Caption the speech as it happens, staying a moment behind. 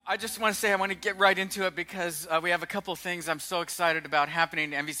I just want to say I want to get right into it because we have a couple of things I'm so excited about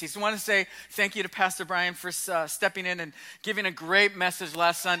happening in MVC. So I want to say thank you to Pastor Brian for stepping in and giving a great message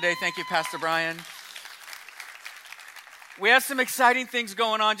last Sunday. Thank you, Pastor Brian. We have some exciting things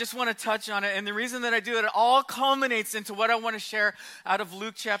going on. Just want to touch on it. And the reason that I do it all culminates into what I want to share out of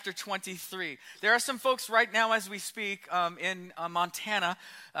Luke chapter 23. There are some folks right now as we speak in Montana,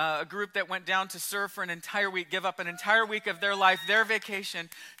 a group that went down to serve for an entire week, give up an entire week of their life, their vacation,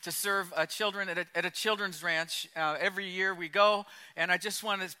 to serve children at a children's ranch. Every year we go, and I just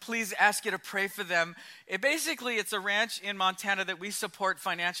want to please ask you to pray for them. It's a ranch in Montana that we support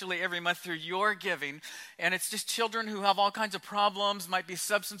financially every month through your giving, and it's just children who have all kinds of problems, might be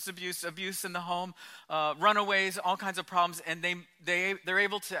substance abuse in the home, runaways, all kinds of problems, and they're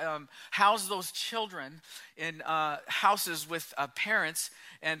able to house those children in houses with parents,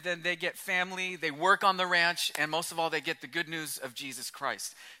 and then they get family, they work on the ranch, and most of all, they get the good news of Jesus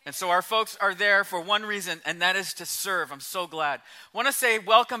Christ. And so our folks are there for one reason, and that is to serve. I'm so glad. I want to say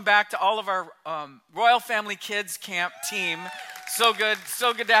welcome back to all of our Royal Family Kids Camp team. So good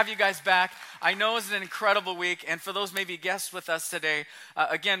to have you guys back. I know it's an incredible week, and for those maybe guests with us today,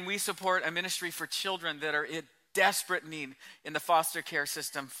 again, we support a ministry for children that are in desperate need in the foster care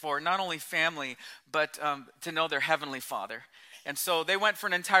system for not only family, but to know their Heavenly Father. And so they went for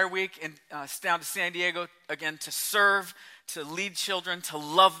an entire week down to San Diego, again, to serve, to lead children, to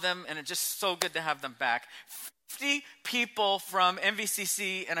love them, and it's just so good to have them back. 50 people from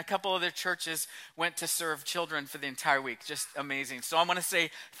MVCC and a couple other churches went to serve children for the entire week. Just amazing. So I want to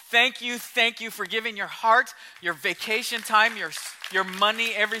say thank you for giving your heart, your vacation time, your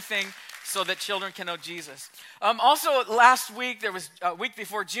money, everything, so that children can know Jesus. Also, last week, there was a week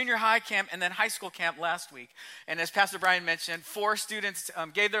before junior high camp and then high school camp last week. And as Pastor Brian mentioned, 4 students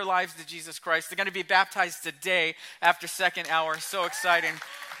gave their lives to Jesus Christ. They're going to be baptized today after second hour. So exciting.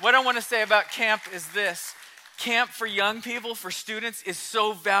 What I want to say about camp is this. Camp for young people, for students, is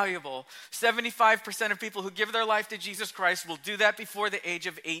so valuable. 75% of people who give their life to Jesus Christ will do that before the age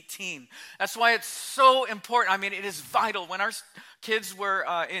of 18. That's why it's so important. I mean, it is vital. When our kids were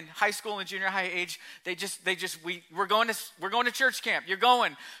in high school and junior high age, we're going to church camp. You're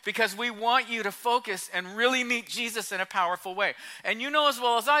going because we want you to focus and really meet Jesus in a powerful way. And you know as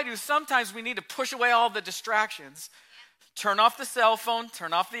well as I do, sometimes we need to push away all the distractions. Turn off the cell phone,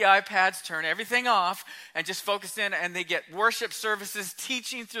 turn off the iPads, turn everything off, and just focus in. And they get worship services,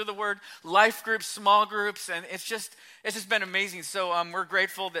 teaching through the word, life groups, small groups, and it's just been amazing. So we're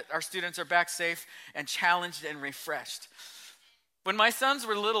grateful that our students are back safe and challenged and refreshed. When my sons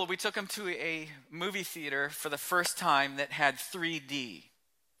were little, we took them to a movie theater for the first time that had 3D.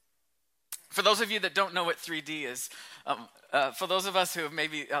 For those of you that don't know what 3D is, for those of us who have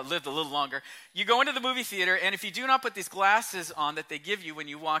maybe lived a little longer, you go into the movie theater, and if you do not put these glasses on that they give you when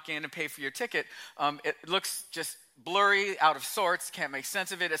you walk in and pay for your ticket, it looks just blurry, out of sorts, can't make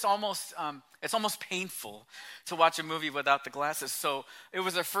sense of it. It's almost painful to watch a movie without the glasses. So it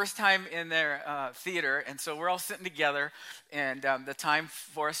was our first time in their theater, and so we're all sitting together, and the time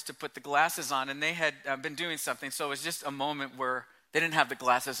for us to put the glasses on, and they had been doing something, so it was just a moment where they didn't have the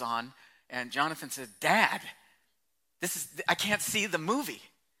glasses on. And Jonathan said, "Dad, I can't see the movie."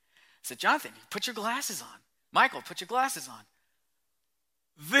 I said, "Jonathan, put your glasses on. Michael, put your glasses on."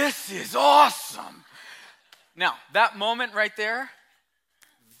 "This is awesome." Now, that moment right there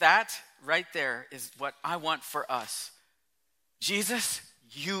is what I want for us. Jesus,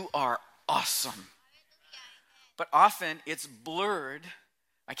 you are awesome. But often it's blurred.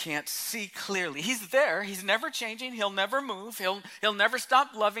 I can't see clearly. He's there. He's never changing. He'll never move. He'll never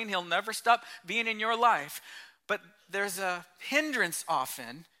stop loving. He'll never stop being in your life. But there's a hindrance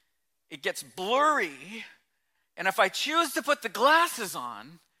often. It gets blurry. And if I choose to put the glasses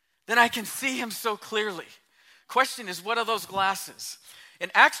on, then I can see him so clearly. Question is, what are those glasses? In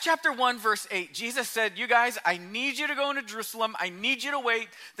Acts chapter 1, verse 8, Jesus said, "You guys, I need you to go into Jerusalem. I need you to wait."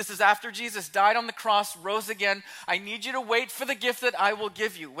 This is after Jesus died on the cross, rose again. "I need you to wait for the gift that I will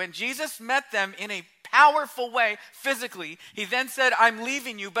give you." When Jesus met them in a powerful way, physically, he then said, "I'm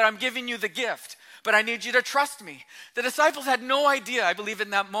leaving you, but I'm giving you the gift. But I need you to trust me." The disciples had no idea, I believe in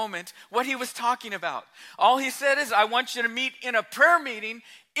that moment, what he was talking about. All he said is, "I want you to meet in a prayer meeting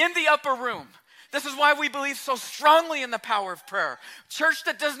in the upper room." This is why we believe so strongly in the power of prayer. Church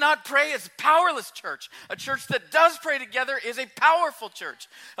that does not pray is a powerless church. A church that does pray together is a powerful church.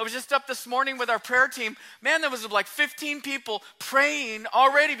 I was just up this morning with our prayer team. Man, there was like 15 people praying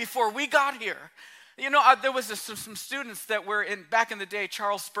already before we got here. You know, there was some students that were back in the day,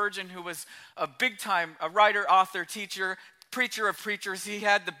 Charles Spurgeon, who was a big-time writer, author, teacher, preacher of preachers. He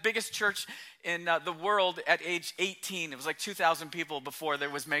had the biggest church in the world at age 18. It was like 2,000 people before there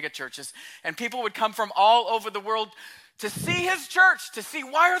was mega churches. And people would come from all over the world to see his church, to see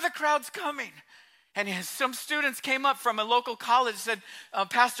why are the crowds coming. And some students came up from a local college and said,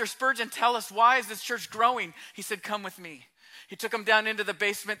 Pastor Spurgeon, tell us, why is this church growing? He said, come with me. He took them down into the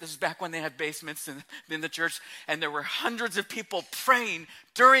basement. This is back when they had basements in the church. And there were hundreds of people praying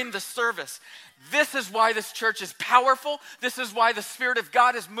during the service. This is why this church is powerful. This is why the Spirit of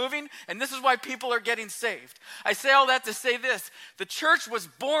God is moving. And this is why people are getting saved. I say all that to say this. The church was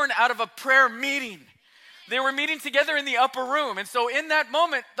born out of a prayer meeting. They were meeting together in the upper room. And so in that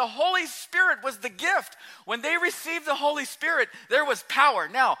moment, the Holy Spirit was the gift. When they received the Holy Spirit, there was power.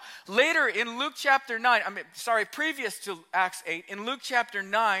 Now, later in Luke chapter 9, previous to Acts 8, in Luke chapter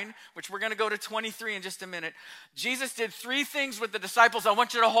 9, which we're going to go to 23 in just a minute, Jesus did 3 things with the disciples. I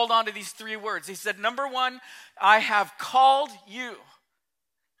want you to hold on to these 3 words. He said, number 1, I have called you.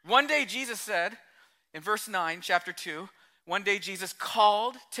 One day Jesus said, in verse 9, chapter 2, one day Jesus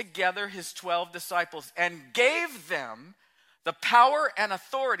called together his 12 disciples and gave them the power and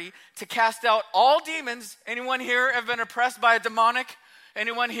authority to cast out all demons. Anyone here have been oppressed by a demonic?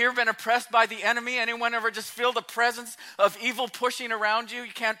 Anyone here been oppressed by the enemy? Anyone ever just feel the presence of evil pushing around you?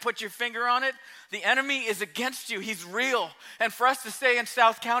 You can't put your finger on it. The enemy is against you. He's real. And for us to say in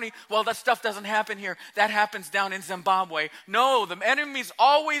South County, well, that stuff doesn't happen here. That happens down in Zimbabwe. No, the enemy's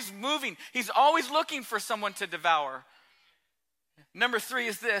always moving. He's always looking for someone to devour. Number 3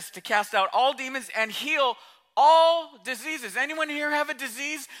 is this, to cast out all demons and heal all diseases. Anyone here have a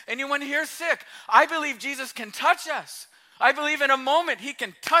disease? Anyone here sick? I believe Jesus can touch us. I believe in a moment he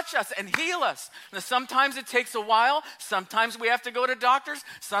can touch us and heal us. Now, sometimes it takes a while. Sometimes we have to go to doctors.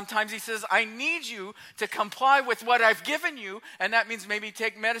 Sometimes he says, I need you to comply with what I've given you. And that means maybe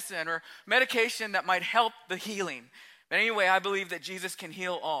take medicine or medication that might help the healing. But anyway, I believe that Jesus can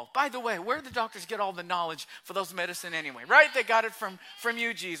heal all. By the way, where do the doctors get all the knowledge for those medicine anyway? Right? They got it from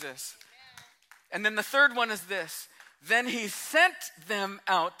you, Jesus. And then the third one is this. Then he sent them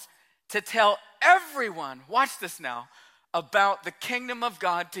out to tell everyone, watch this now, about the kingdom of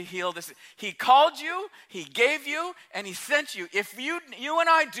God to heal this. He called you, he gave you, and he sent you. If you and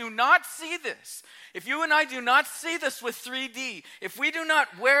I do not see this, if you and I do not see this with 3D, if we do not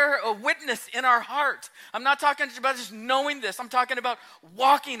wear a witness in our heart, I'm not talking about just knowing this, I'm talking about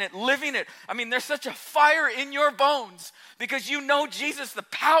walking it, living it. I mean, there's such a fire in your bones because you know Jesus, the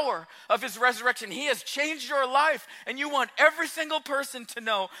power of his resurrection. He has changed your life, and you want every single person to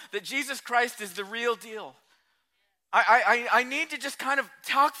know that Jesus Christ is the real deal. I need to just kind of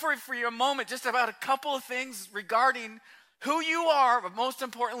talk for you a moment just about a couple of things regarding who you are, but most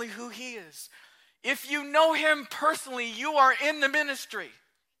importantly, who he is. If you know him personally, you are in the ministry.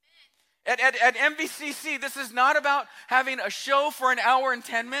 At MBCC, this is not about having a show for an hour and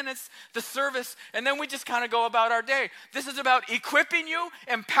 10 minutes, the service, and then we just kind of go about our day. This is about equipping you,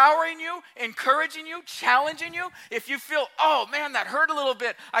 empowering you, encouraging you, challenging you. If you feel, oh man, that hurt a little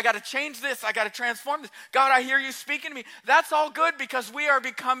bit, I got to change this, I got to transform this. God, I hear you speaking to me. That's all good because we are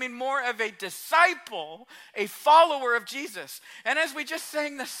becoming more of a disciple, a follower of Jesus. And as we just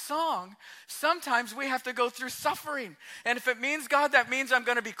sang the song, sometimes we have to go through suffering. And if it means, God, that means I'm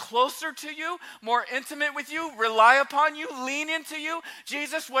going to be closer to you, more intimate with you, rely upon you, lean into you.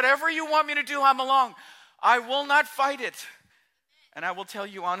 Jesus, whatever you want me to do, I'm along. I will not fight it. And I will tell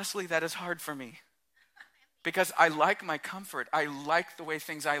you honestly, that is hard for me. Because I like my comfort. I like the way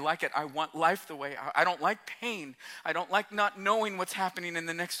I like it. I want life the way I don't like pain. I don't like not knowing what's happening in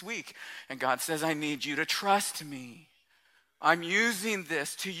the next week. And God says, I need you to trust me. I'm using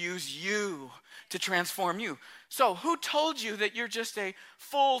this to use you to transform you. So who told you that you're just a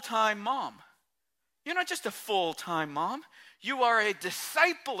full-time mom? You're not just a full-time mom. You are a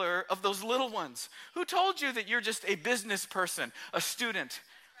discipler of those little ones. Who told you that you're just a business person, a student?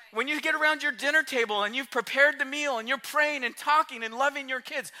 When you get around your dinner table and you've prepared the meal and you're praying and talking and loving your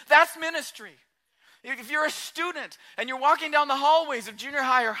kids, that's ministry. If you're a student and you're walking down the hallways of junior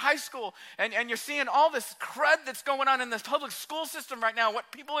high or high school and you're seeing all this crud that's going on in the public school system right now,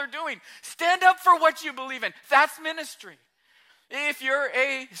 what people are doing, stand up for what you believe in. That's ministry. If you're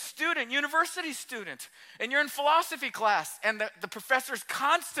a student, university student, and you're in philosophy class and the professor's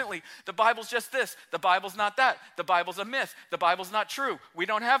constantly, the Bible's just this, the Bible's not that, the Bible's a myth, the Bible's not true, we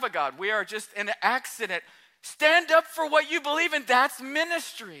don't have a God, we are just an accident. Stand up for what you believe in. That's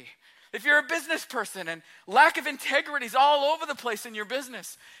ministry. If you're a business person and lack of integrity is all over the place in your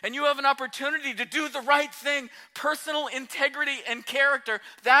business and you have an opportunity to do the right thing, personal integrity and character,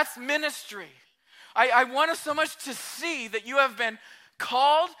 that's ministry. I want us so much to see that you have been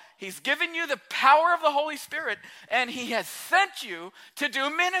called, he's given you the power of the Holy Spirit, and he has sent you to do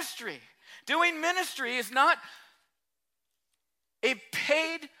ministry. Doing ministry is not a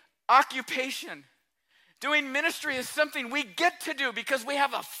paid occupation. Doing ministry is something we get to do because we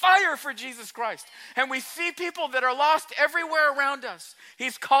have a fire for Jesus Christ. And we see people that are lost everywhere around us.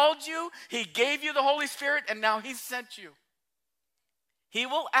 He's called you, he gave you the Holy Spirit, and now he's sent you. He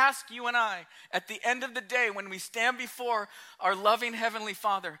will ask you and I at the end of the day when we stand before our loving Heavenly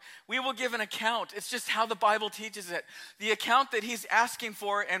Father, we will give an account. It's just how the Bible teaches it. The account that he's asking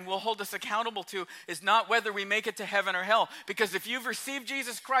for and will hold us accountable to is not whether we make it to heaven or hell. Because if you've received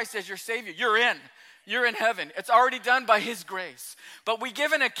Jesus Christ as your Savior, you're in. You're in heaven. It's already done by his grace. But we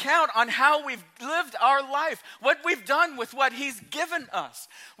give an account on how we've lived our life, what we've done with what he's given us,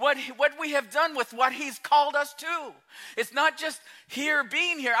 what we have done with what he's called us to. It's not just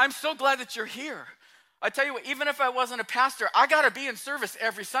being here. I'm so glad that you're here. I tell you what, even if I wasn't a pastor, I got to be in service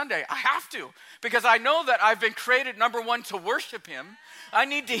every Sunday. I have to, because I know that I've been created, number one, to worship him. I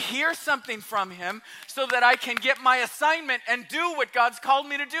need to hear something from him so that I can get my assignment and do what God's called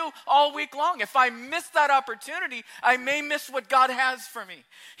me to do all week long. If I miss that opportunity, I may miss what God has for me.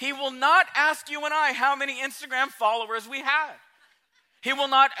 He will not ask you and I how many Instagram followers we have. He will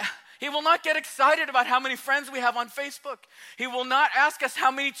not get excited about how many friends we have on Facebook. He will not ask us how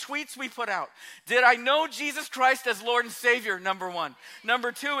many tweets we put out. Did I know Jesus Christ as Lord and Savior, number one.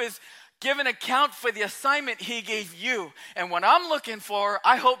 Number two is give an account for the assignment he gave you. And what I'm looking for,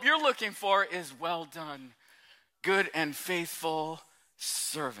 I hope you're looking for, is well done, good and faithful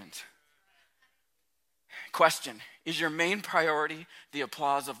servant. Question, is your main priority the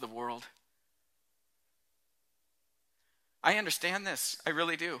applause of the world? I understand this, I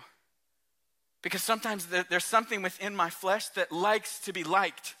really do. Because sometimes there's something within my flesh that likes to be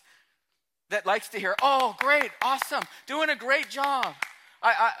liked, that likes to hear, oh, great, awesome, doing a great job.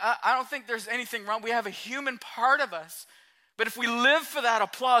 I don't think there's anything wrong. We have a human part of us. But if we live for that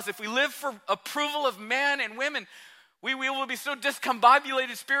applause, if we live for approval of men and women, we will be so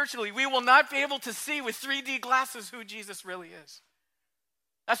discombobulated spiritually, we will not be able to see with 3D glasses who Jesus really is.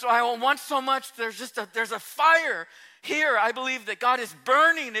 That's why I want so much. There's a fire here. I believe that God is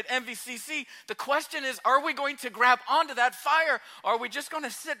burning at MVCC. The question is, are we going to grab onto that fire, or are we just going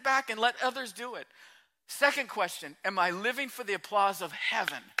to sit back and let others do it? Second question, am I living for the applause of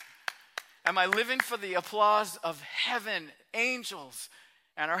heaven? Am I living for the applause of heaven, angels,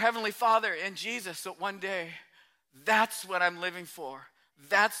 and our Heavenly Father and Jesus, so one day that's what I'm living for.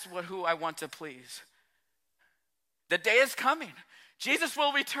 That's who I want to please. The day is coming. Jesus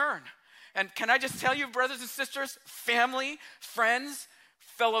will return. And can I just tell you, brothers and sisters, family, friends,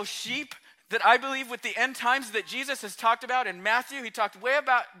 fellow sheep, that I believe with the end times that Jesus has talked about in Matthew, he talked way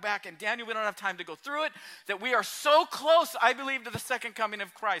back in Daniel, we don't have time to go through it, that we are so close, I believe, to the second coming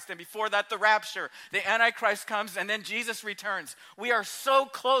of Christ. And before that, the rapture, the Antichrist comes, and then Jesus returns. We are so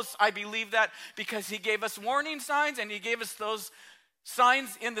close, I believe that, because he gave us warning signs, and he gave us those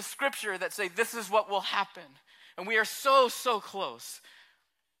signs in the scripture that say this is what will happen. And we are so close.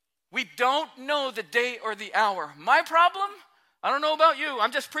 We don't know the day or the hour. My problem, I don't know about you.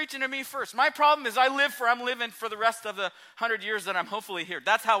 I'm just preaching to me first. My problem is I'm living for the rest of the 100 years that I'm hopefully here.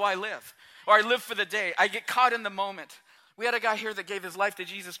 That's how I live. Or I live for the day. I get caught in the moment. We had a guy here that gave his life to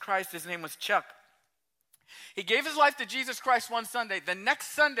Jesus Christ. His name was Chuck. He gave his life to Jesus Christ one Sunday. The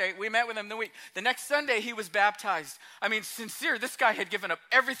next Sunday, we met with him the next Sunday, he was baptized. I mean, sincere, this guy had given up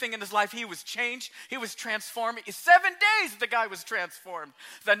everything in his life. He was changed. He was transformed. 7 days, the guy was transformed.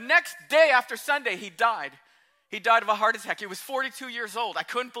 The next day after Sunday, he died. He died of a heart attack. He was 42 years old. I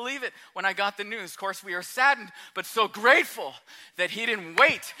couldn't believe it when I got the news. Of course, we are saddened, but so grateful that he didn't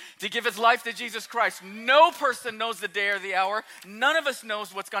wait to give his life to Jesus Christ. No person knows the day or the hour. None of us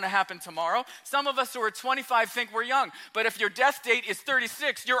knows what's going to happen tomorrow. Some of us who are 25 think we're young, but if your death date is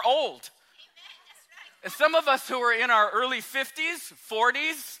 36, you're old. And some of us who are in our early 50s,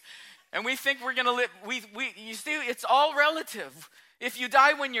 40s, and we think we're going to live, you see, it's all relative. If you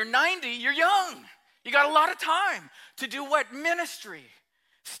die when you're 90, you're young. You got a lot of time to do what? Ministry.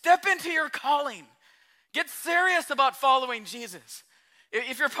 Step into your calling. Get serious about following Jesus.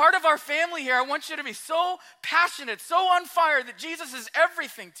 If you're part of our family here, I want you to be so passionate, so on fire that Jesus is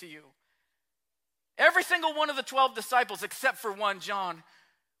everything to you. Every single one of the 12 disciples, except for one, John,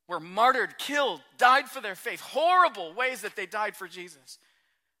 were martyred, killed, died for their faith. Horrible ways that they died for Jesus.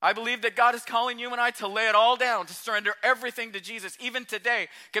 I believe that God is calling you and I to lay it all down, to surrender everything to Jesus. Even today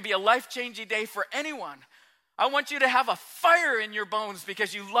could be a life-changing day for anyone. I want you to have a fire in your bones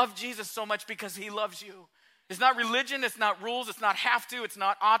because you love Jesus so much, because he loves you. It's not religion, it's not rules, it's not have to, it's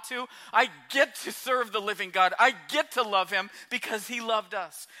not ought to. I get to serve the living God. I get to love him because he loved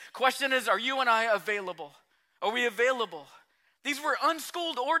us. Question is, are you and I available? Are we available? These were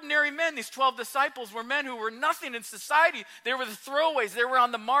unschooled, ordinary men. These 12 disciples were men who were nothing in society. They were the throwaways. They were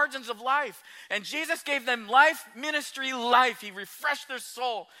on the margins of life. And Jesus gave them life, ministry, life. He refreshed their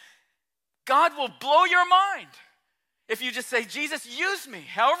soul. God will blow your mind if you just say, Jesus, use me,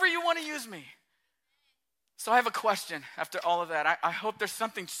 however you want to use me. So I have a question after all of that. I hope there's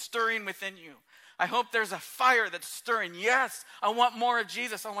something stirring within you. I hope there's a fire that's stirring. Yes, I want more of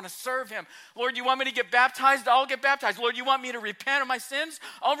Jesus. I want to serve him. Lord, you want me to get baptized? I'll get baptized. Lord, you want me to repent of my sins?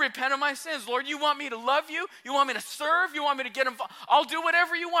 I'll repent of my sins. Lord, you want me to love you? You want me to serve? You want me to get involved? I'll do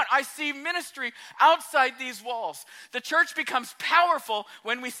whatever you want. I see ministry outside these walls. The church becomes powerful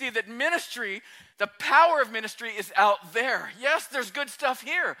when we see that ministry, the power of ministry, is out there. Yes, there's good stuff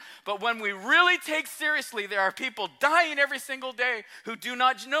here. But when we really take seriously, there are people dying every single day who do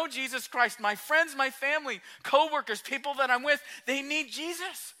not know Jesus Christ. My friends, my family, co-workers, people that I'm with, they need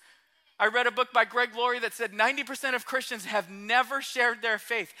Jesus. I read a book by Greg Laurie that said 90% of Christians have never shared their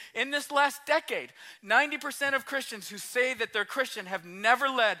faith. In this last decade, 90% of Christians who say that they're Christian have never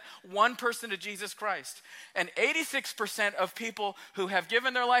led one person to Jesus Christ. And 86% of people who have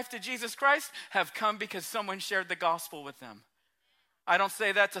given their life to Jesus Christ have come because someone shared the gospel with them. I don't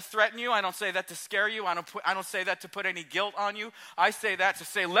say that to threaten you. I don't say that to scare you. I don't say that to put any guilt on you. I say that to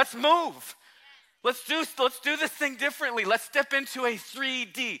say, let's move. Let's do this thing differently. Let's step into a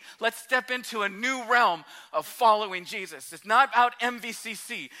 3D. Let's step into a new realm of following Jesus. It's not about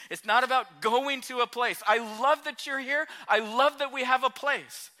MVCC. It's not about going to a place. I love that you're here. I love that we have a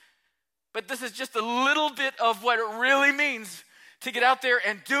place. But this is just a little bit of what it really means to get out there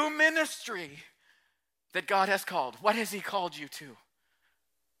and do ministry that God has called. What has he called you to?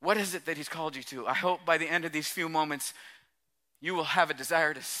 What is it that he's called you to? I hope by the end of these few moments, you will have a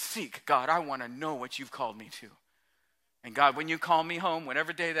desire to seek, God, I want to know what you've called me to. And God, when you call me home,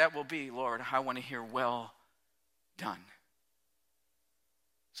 whatever day that will be, Lord, I want to hear well done.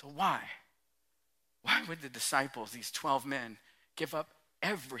 So why? Why would the disciples, these 12 men, give up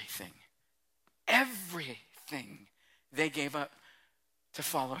everything? Everything they gave up to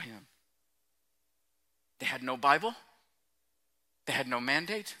follow him. They had no Bible. They had no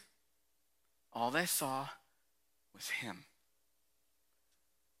mandate. All they saw was him.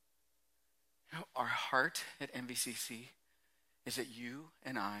 You know, our heart at MVCC is that you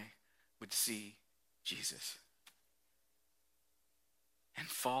and I would see Jesus and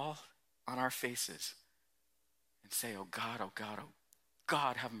fall on our faces and say, oh God, oh God, oh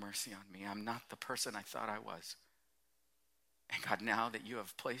God, have mercy on me. I'm not the person I thought I was. And God, now that you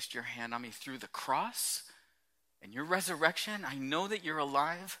have placed your hand on me through the cross and your resurrection, I know that you're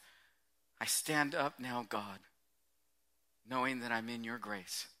alive. I stand up now, God, knowing that I'm in your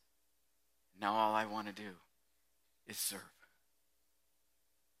grace. Now all I want to do is serve.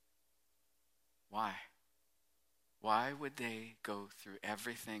 Why? Why would they go through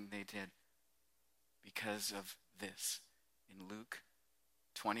everything they did? Because of this. In Luke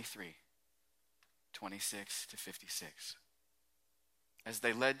 23, 26 to 56. As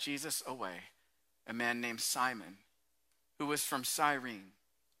they led Jesus away, a man named Simon, who was from Cyrene,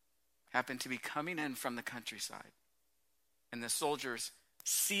 happened to be coming in from the countryside. And the soldiers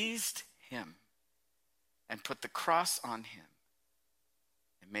seized him and put the cross on him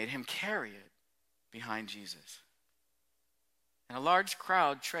and made him carry it behind Jesus. And a large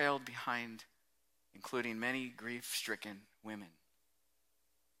crowd trailed behind, including many grief-stricken women.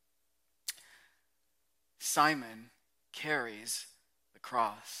 Simon carries the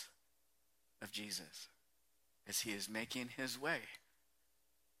cross of Jesus as he is making his way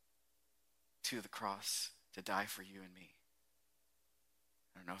to the cross to die for you and me.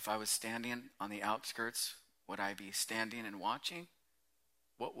 I don't know, if I was standing on the outskirts, would I be standing and watching?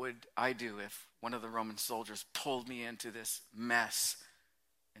 What would I do if one of the Roman soldiers pulled me into this mess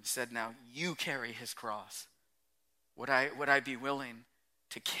and said, now you carry his cross? Would I be willing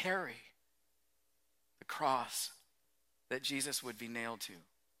to carry the cross that Jesus would be nailed to?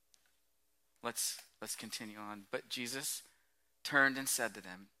 Let's continue on. But Jesus turned and said to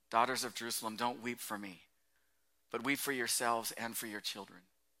them, daughters of Jerusalem, don't weep for me, but weep for yourselves and for your children.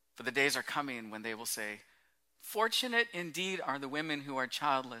 For the days are coming when they will say, fortunate indeed are the women who are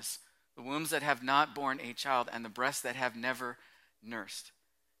childless, the wombs that have not borne a child, and the breasts that have never nursed.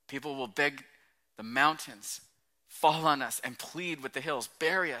 People will beg the mountains, fall on us, and plead with the hills,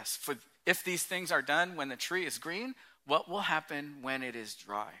 bury us. For if these things are done when the tree is green, what will happen when it is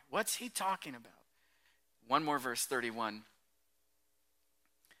dry? What's he talking about? One more verse, 31.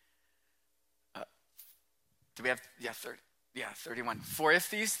 Do we have, 30. Yeah, 31. For if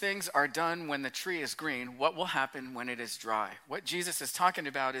these things are done when the tree is green, what will happen when it is dry? What Jesus is talking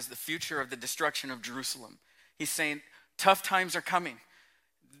about is the future of the destruction of Jerusalem. He's saying tough times are coming.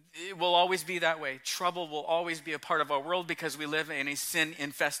 It will always be that way. Trouble will always be a part of our world because we live in a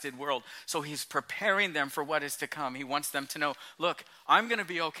sin-infested world. So he's preparing them for what is to come. He wants them to know, look, I'm going to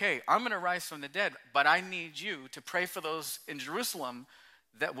be okay. I'm going to rise from the dead, but I need you to pray for those in Jerusalem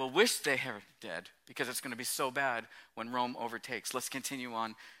that will wish they were dead, because it's going to be so bad when Rome overtakes. Let's continue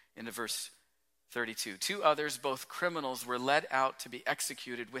on into verse 32. 2 others, both criminals, were led out to be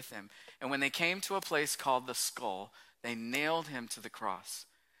executed with him. And when they came to a place called the Skull, they nailed him to the cross.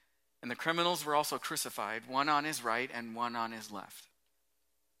 And the criminals were also crucified, one on his right and one on his left.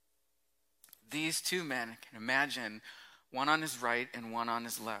 These 2 men, can imagine, one on his right and one on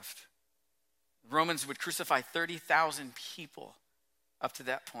his left. The Romans would crucify 30,000 people up to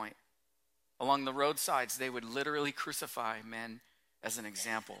that point. Along the roadsides, they would literally crucify men as an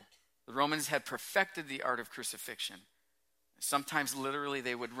example. The Romans had perfected the art of crucifixion. Sometimes literally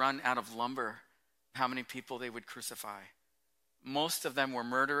they would run out of lumber how many people they would crucify. Most of them were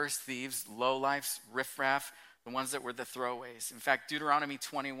murderers, thieves, lowlifes, riffraff, the ones that were the throwaways. In fact, Deuteronomy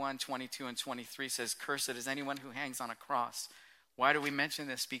 21, 22, and 23 says, "Cursed is anyone who hangs on a cross." Why do we mention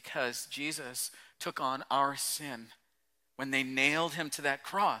this? Because Jesus took on our sin. When they nailed him to that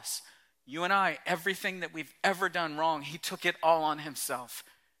cross, you and I, everything that we've ever done wrong, he took it all on himself.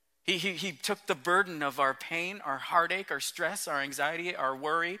 He took the burden of our pain, our heartache, our stress, our anxiety, our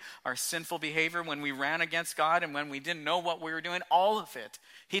worry, our sinful behavior when we ran against God and when we didn't know what we were doing, all of it.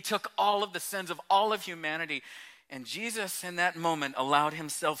 He took all of the sins of all of humanity. And Jesus in that moment allowed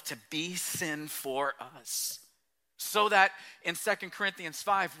himself to be sin for us, so that in 2 Corinthians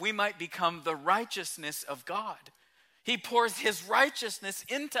 5, we might become the righteousness of God. He pours his righteousness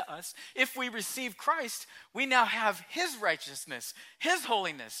into us. If we receive Christ, we now have his righteousness, his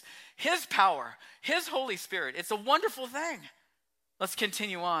holiness, his power, his Holy Spirit. It's a wonderful thing. Let's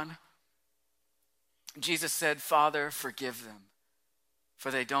continue on. Jesus said, "Father, forgive them,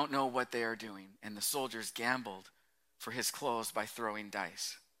 for they don't know what they are doing." And the soldiers gambled for his clothes by throwing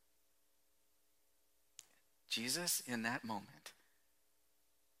dice. Jesus, in that moment,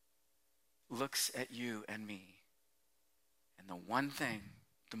 looks at you and me. And the one thing,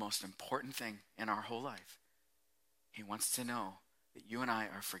 the most important thing in our whole life, he wants to know that you and I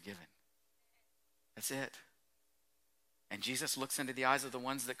are forgiven. That's it. And Jesus looks into the eyes of the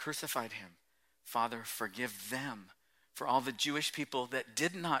ones that crucified him. "Father, forgive them." For all the Jewish people that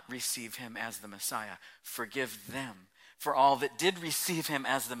did not receive him as the Messiah, forgive them. For all that did receive him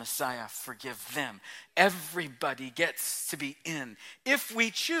as the Messiah, forgive them. Everybody gets to be in. If we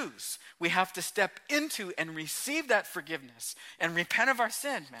choose, we have to step into and receive that forgiveness and repent of our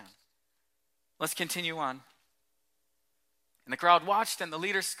sin, man. Let's continue on. And the crowd watched and the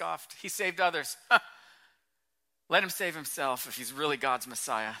leader scoffed. He saved others. Let him save himself if he's really God's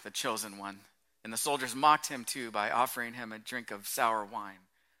Messiah, the chosen one. And the soldiers mocked him too by offering him a drink of sour wine.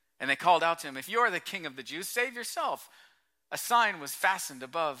 And they called out to him, "If you are the king of the Jews, save yourself." A sign was fastened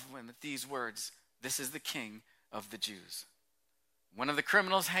above him with these words, "This is the King of the Jews." One of the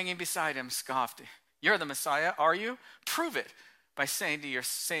criminals hanging beside him scoffed, "You're the Messiah, are you? Prove it by saving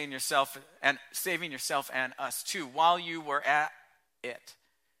yourself and us too while you were at it."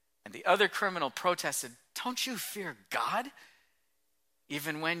 And the other criminal protested, "Don't you fear God,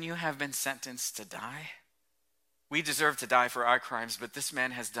 even when you have been sentenced to die? We deserve to die for our crimes, but this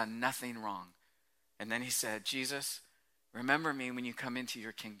man has done nothing wrong." And then he said, "Jesus, remember me when you come into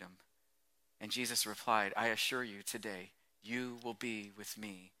your kingdom." And Jesus replied, "I assure you today, you will be with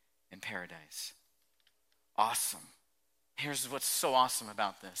me in paradise." Awesome. Here's what's so awesome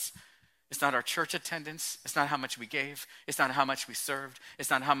about this. It's not our church attendance. It's not how much we gave. It's not how much we served. It's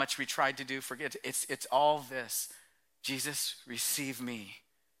not how much we tried to do. Forget it. It's all this. Jesus, receive me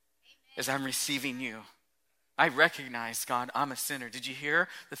as I'm receiving you. I recognize, God, I'm a sinner. Did you hear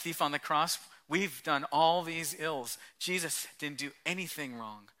the thief on the cross? We've done all these ills. Jesus didn't do anything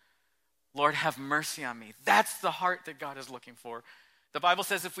wrong. Lord, have mercy on me. That's the heart that God is looking for. The Bible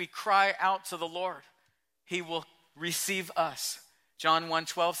says if we cry out to the Lord, he will receive us. John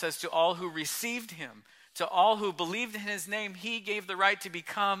 1:12 says, "To all who received him, to all who believed in his name, he gave the right to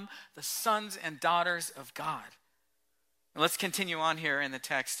become the sons and daughters of God." And let's continue on here in the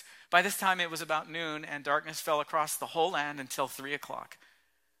text. By this time it was about noon, and darkness fell across the whole land until 3:00.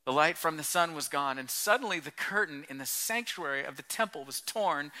 The light from the sun was gone, and suddenly the curtain in the sanctuary of the temple was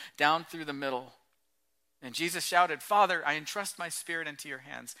torn down through the middle. And Jesus shouted, "Father, I entrust my spirit into your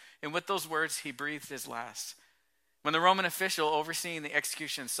hands." And with those words, he breathed his last. When the Roman official overseeing the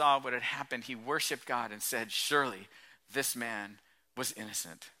execution saw what had happened, he worshiped God and said, "Surely this man was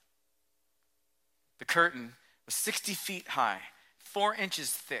innocent." The curtain was 60 feet high, 4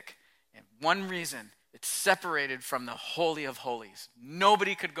 inches thick, and one reason it's separated from the Holy of Holies.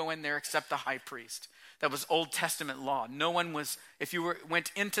 Nobody could go in there except the high priest. That was Old Testament law. No one was, if you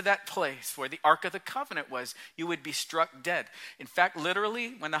went into that place where the Ark of the Covenant was, you would be struck dead. In fact,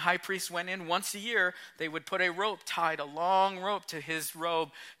 literally, when the high priest went in once a year, they would put a rope, tied a long rope to his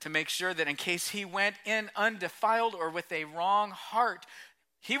robe to make sure that in case he went in undefiled or with a wrong heart,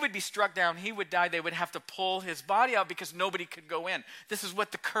 he would be struck down, he would die. They would have to pull his body out because nobody could go in. This is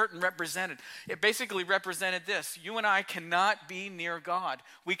what the curtain represented. It basically represented this. You and I cannot be near God.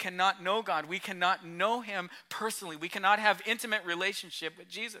 We cannot know God. We cannot know him personally. We cannot have intimate relationship with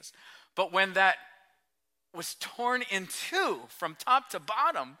Jesus. But when that was torn in two from top to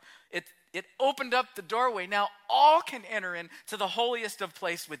bottom, it opened up the doorway. Now all can enter into the holiest of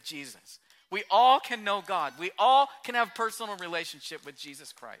place with Jesus. We all can know God. We all can have personal relationship with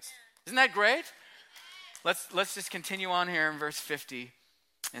Jesus Christ. Isn't that great? Let's just continue on here in verse 50,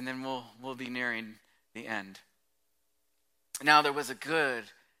 and then we'll be nearing the end. Now there was a good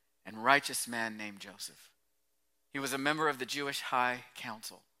and righteous man named Joseph. He was a member of the Jewish High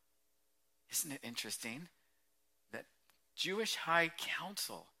Council. Isn't it interesting that Jewish High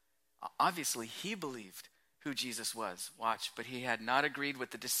Council, obviously he believed who Jesus was. Watch, but he had not agreed with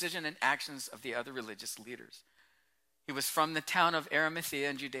the decision and actions of the other religious leaders. He was from the town of Arimathea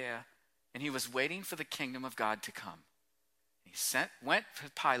in Judea, and he was waiting for the kingdom of God to come. He went to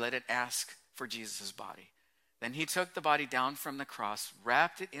Pilate and asked for Jesus' body. Then he took the body down from the cross,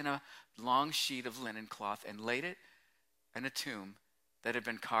 wrapped it in a long sheet of linen cloth, and laid it in a tomb that had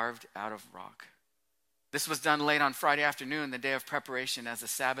been carved out of rock. This was done late on Friday afternoon, the day of preparation, as the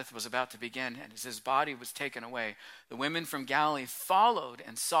Sabbath was about to begin, and as his body was taken away, the women from Galilee followed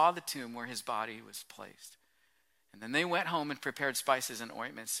and saw the tomb where his body was placed. And then they went home and prepared spices and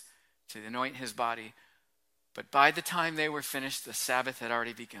ointments to anoint his body. But by the time they were finished, the Sabbath had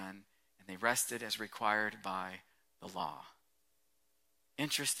already begun, and they rested as required by the law.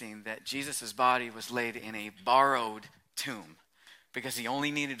 Interesting that Jesus' body was laid in a borrowed tomb because he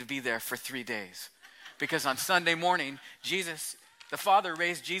only needed to be there for 3 days. Because on Sunday morning, Jesus, the Father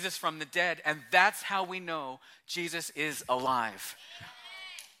raised Jesus from the dead, and that's how we know Jesus is alive.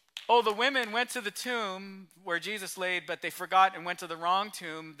 Oh, the women went to the tomb where Jesus laid, but they forgot and went to the wrong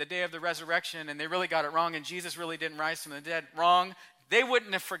tomb the day of the resurrection, and they really got it wrong, and Jesus really didn't rise from the dead. Wrong. They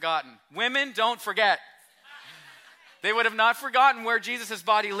wouldn't have forgotten. Women, don't forget. They would have not forgotten where Jesus'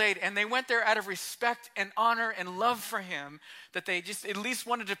 body laid, and they went there out of respect and honor and love for him, that they just at least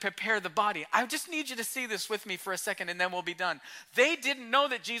wanted to prepare the body. I just need you to see this with me for a second, and then we'll be done. They didn't know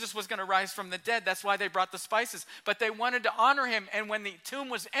that Jesus was going to rise from the dead. That's why they brought the spices, but they wanted to honor him, and when the tomb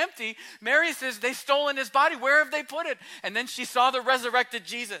was empty, Mary says, "They've stolen his body. Where have they put it?" And then she saw the resurrected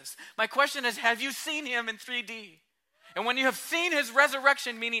Jesus. My question is, have you seen him in 3D? And when you have seen his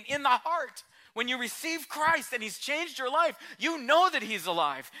resurrection, meaning in the heart, when you receive Christ and he's changed your life, you know that he's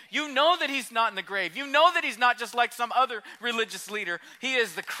alive. You know that he's not in the grave. You know that he's not just like some other religious leader. He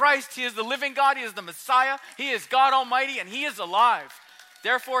is the Christ. He is the living God. He is the Messiah. He is God Almighty, and he is alive.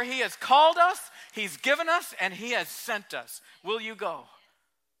 Therefore, he has called us, he's given us, and he has sent us. Will you go?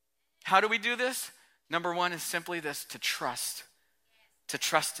 How do we do this? Number one is simply this: to trust. To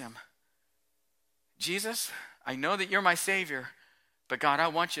trust him. Jesus, I know that you're my Savior, but God, I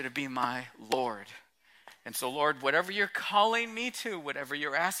want you to be my Lord. And so, Lord, whatever you're calling me to, whatever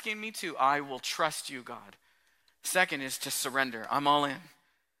you're asking me to, I will trust you, God. Second is to surrender. I'm all in.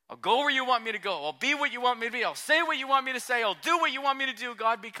 I'll go where you want me to go. I'll be what you want me to be. I'll say what you want me to say. I'll do what you want me to do,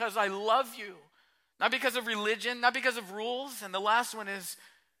 God, because I love you. Not because of religion, not because of rules. And the last one is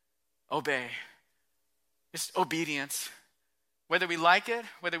obey. Just obedience. Whether we like it,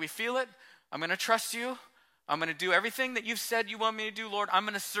 whether we feel it, I'm going to trust you. I'm going to do everything that you've said you want me to do, Lord. I'm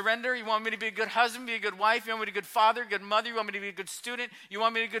going to surrender. You want me to be a good husband, be a good wife. You want me to be a good father, good mother. You want me to be a good student. You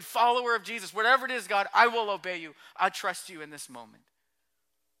want me to be a good follower of Jesus. Whatever it is, God, I will obey you. I trust you in this moment.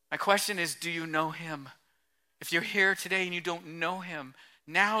 My question is, do you know him? If you're here today and you don't know him,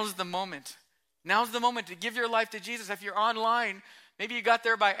 now's the moment. Now's the moment to give your life to Jesus. If you're online, maybe you got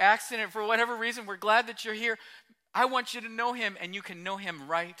there by accident for whatever reason. We're glad that you're here. I want you to know him, and you can know him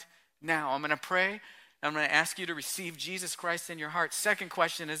right now. I'm going to pray. I'm going to ask you to receive Jesus Christ in your heart. Second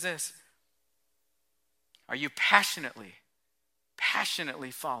question is this: are you passionately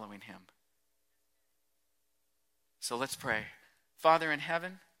following him? So let's pray. Father in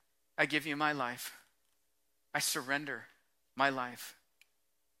heaven, I give you my life. I surrender my life.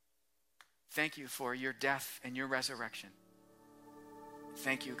 Thank you for your death and your resurrection.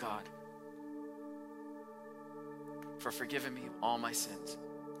 Thank you, God, for forgiving me of all my sins.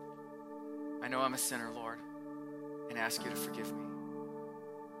 I know I'm a sinner, Lord, and ask you to forgive me.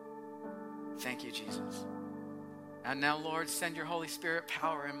 Thank you, Jesus. And now, Lord, send your Holy Spirit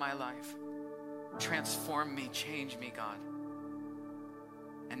power in my life. Transform me, change me, God.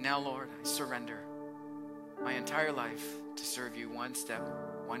 And now, Lord, I surrender my entire life to serve you one step,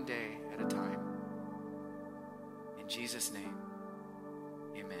 one day at a time. In Jesus' name,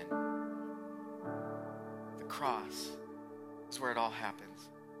 amen. The cross is where it all happens.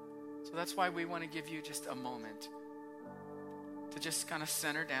 So that's why we want to give you just a moment to just kind of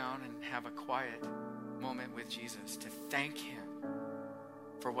center down and have a quiet moment with Jesus to thank him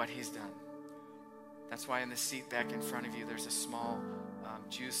for what he's done. That's why in the seat back in front of you, there's a small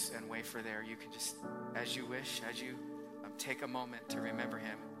juice and wafer there. You can just, as you wish, as you take a moment to remember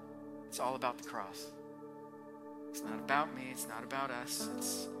him. It's all about the cross. It's not about me. It's not about us.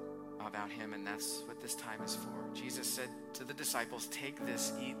 It's about him, and that's what this time is for. Jesus said to the disciples, take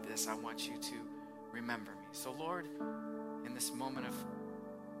this, eat this. I want you to remember me. So, Lord, in this moment of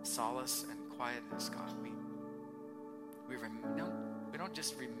solace and quietness, God, we don't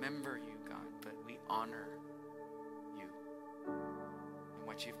just remember you, God, but we honor you and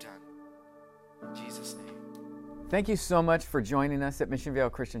what you've done. In Jesus' name. Thank you so much for joining us at Mission Vale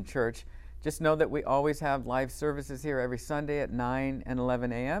Christian Church. Just know that we always have live services here every Sunday at 9 and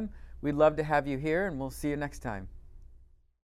 11 a.m. We'd love to have you here, and we'll see you next time.